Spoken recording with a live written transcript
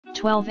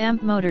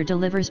12-amp motor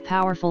delivers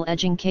powerful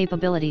edging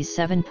capabilities.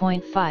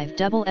 7.5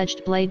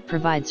 double-edged blade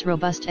provides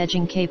robust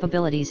edging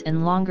capabilities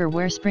and longer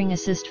wear. Spring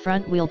assist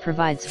front wheel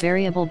provides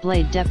variable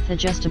blade depth.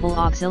 Adjustable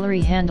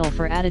auxiliary handle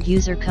for added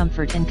user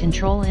comfort and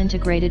control.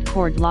 Integrated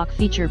cord lock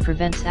feature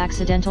prevents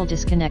accidental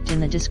disconnect. In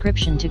the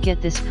description to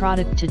get this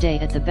product today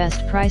at the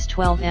best price.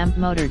 12-amp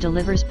motor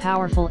delivers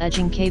powerful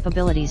edging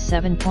capabilities.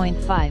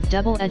 7.5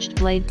 double-edged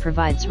blade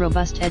provides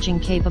robust edging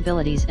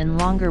capabilities and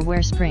longer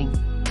wear. Spring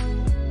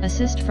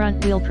assist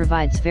front wheel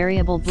provides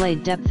variable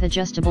blade depth.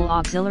 Adjustable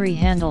auxiliary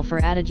handle for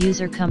added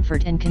user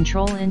comfort and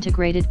control.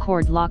 Integrated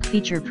cord lock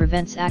feature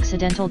prevents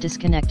accidental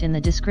disconnect. In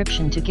the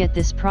description to get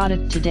this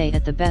product today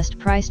at the best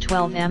price.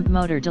 12-amp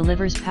motor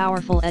delivers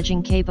powerful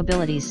edging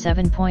capabilities.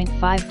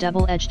 7.5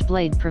 double-edged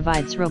blade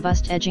provides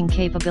robust edging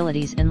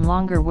capabilities and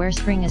longer wear.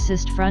 Spring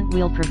assist front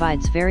wheel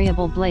provides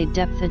variable blade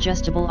depth.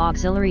 Adjustable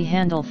auxiliary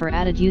handle for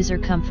added user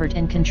comfort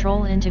and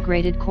control.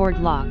 Integrated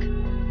cord lock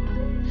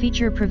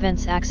feature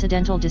prevents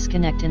accidental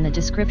disconnect. In the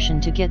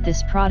description to get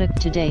this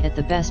product today at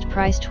the best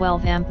price.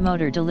 12-amp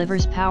motor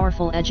delivers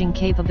powerful edging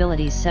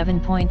capabilities.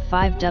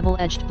 7.5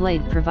 double-edged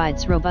blade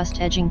provides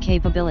robust edging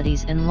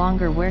capabilities and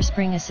longer wear.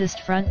 Spring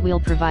assist front wheel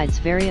provides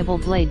variable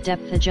blade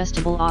depth.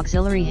 Adjustable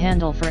auxiliary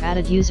handle for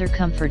added user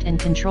comfort and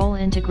control.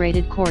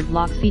 Integrated cord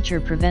lock feature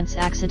prevents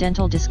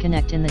accidental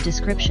disconnect. In the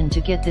description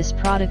to get this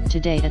product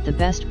today at the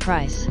best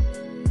price.